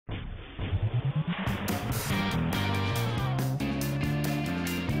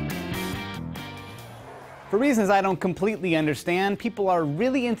For reasons I don't completely understand, people are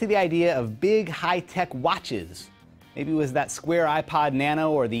really into the idea of big, high-tech watches. Maybe it was that square iPod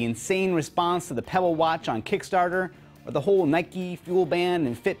Nano, or the insane response to the Pebble Watch on Kickstarter, or the whole Nike Fuel Band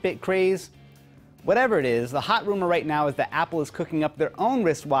and Fitbit craze. Whatever it is, the hot rumor right now is that Apple is cooking up their own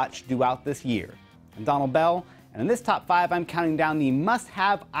wristwatch due out this year. I'm Donald Bell, and in this top 5 I'm counting down the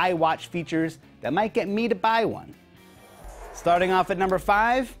must-have iWatch features that might get me to buy one. Starting off at number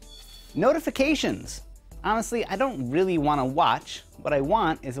 5, notifications. Honestly, I don't really want to watch. What I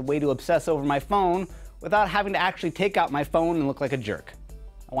want is a way to obsess over my phone without having to actually take out my phone and look like a jerk.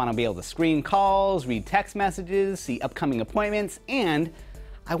 I want to be able to screen calls, read text messages, see upcoming appointments, and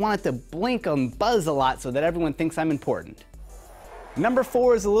I want it to blink and buzz a lot so that everyone thinks I'm important. Number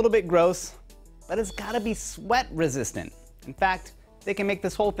 4 is a little bit gross, but it's got to be sweat resistant. In fact, they can make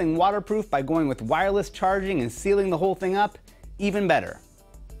this whole thing waterproof by going with wireless charging and sealing the whole thing up, even better.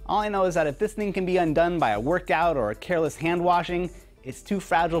 All I know is that if this thing can be undone by a workout or a careless hand washing, it's too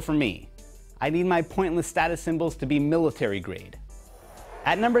fragile for me. I need my pointless status symbols to be military grade.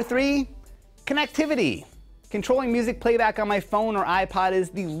 At number 3, connectivity. Controlling music playback on my phone or iPod is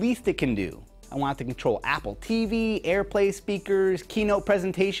the least it can do. I want it to control Apple TV, AirPlay speakers, keynote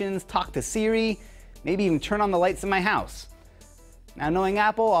presentations, talk to Siri, maybe even turn on the lights in my house. Now, knowing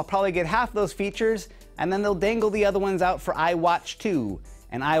Apple, I'll probably get half those features, and then they'll dangle the other ones out for iWatch 2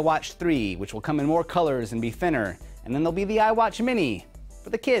 and iWatch 3, which will come in more colors and be thinner, and then there'll be the iWatch Mini for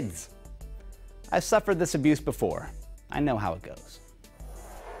the kids. I've suffered this abuse before. I know how it goes.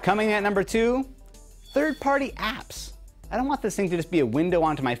 Coming at number 2, third-party apps. I don't want this thing to just be a window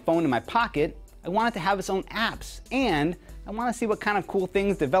onto my phone in my pocket. I want it to have its own apps, and I want to see what kind of cool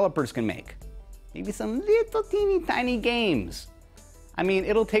things developers can make. Maybe some little teeny tiny games. I mean,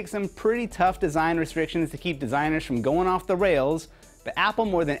 it'll take some pretty tough design restrictions to keep designers from going off the rails, but Apple,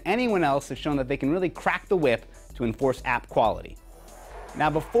 more than anyone else, has shown that they can really crack the whip to enforce app quality.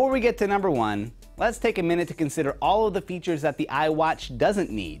 Now, before we get to number 1, let's take a minute to consider all of the features that the iWatch doesn't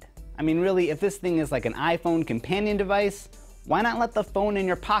need. I mean, really, if this thing is like an iPhone companion device, why not let the phone in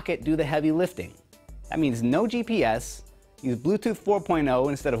your pocket do the heavy lifting? That means no GPS, use Bluetooth 4.0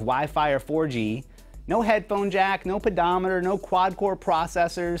 instead of Wi-Fi or 4G, no headphone jack, no pedometer, no quad-core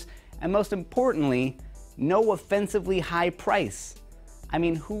processors, and most importantly, no offensively high price. I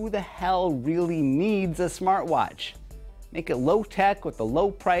mean, who the hell really needs a smartwatch? Make it low-tech with the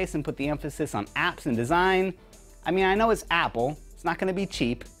low price and put the emphasis on apps and design. I mean, I know it's Apple, it's not going to be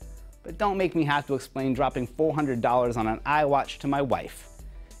cheap, but don't make me have to explain dropping $400 on an iWatch to my wife.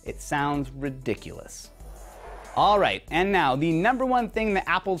 It sounds ridiculous. Alright, and now the number 1 thing that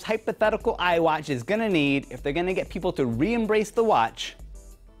Apple's hypothetical iWatch is going to need if they're going to get people to re-embrace the watch: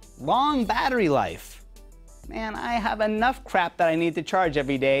 long battery life. Man, I have enough crap that I need to charge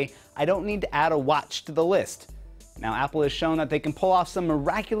every day. I don't need to add a watch to the list. Now, Apple has shown that they can pull off some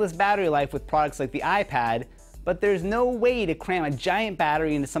miraculous battery life with products like the iPad, but there's no way to cram a giant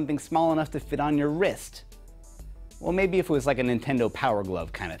battery into something small enough to fit on your wrist. Well, maybe if it was like a Nintendo Power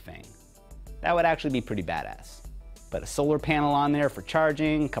Glove kind of thing. That would actually be pretty badass. But a solar panel on there for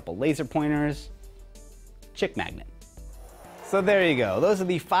charging, a couple laser pointers, chick magnet. So there you go. Those are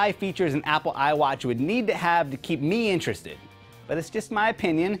the 5 features an Apple iWatch would need to have to keep me interested. But it's just my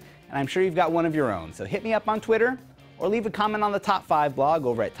opinion, and I'm sure you've got one of your own. So hit me up on Twitter, or leave a comment on the Top 5 blog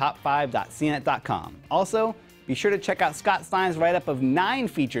over at top5.cnet.com. Also, be sure to check out Scott Stein's write-up of 9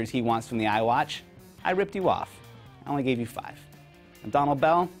 features he wants from the iWatch. I ripped you off. I only gave you 5. I'm Donald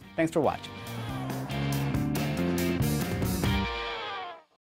Bell. Thanks for watching.